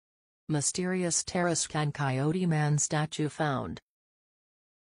Mysterious Tarascan Coyote Man statue found.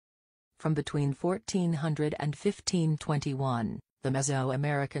 From between 1400 and 1521, the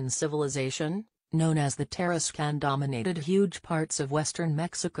Mesoamerican civilization, known as the Tarascan, dominated huge parts of western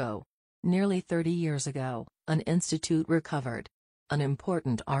Mexico. Nearly 30 years ago, an institute recovered an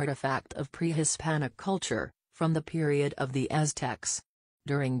important artifact of pre-Hispanic culture, from the period of the Aztecs.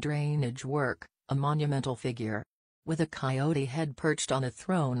 During drainage work, a monumental figure with a coyote head perched on a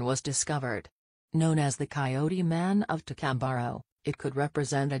throne was discovered. Known as the Coyote Man of Tacambaro, it could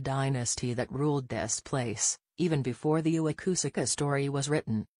represent a dynasty that ruled this place, even before the Huacusica story was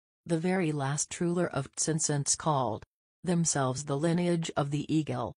written. The very last ruler of Tzitzins called themselves the lineage of the eagle.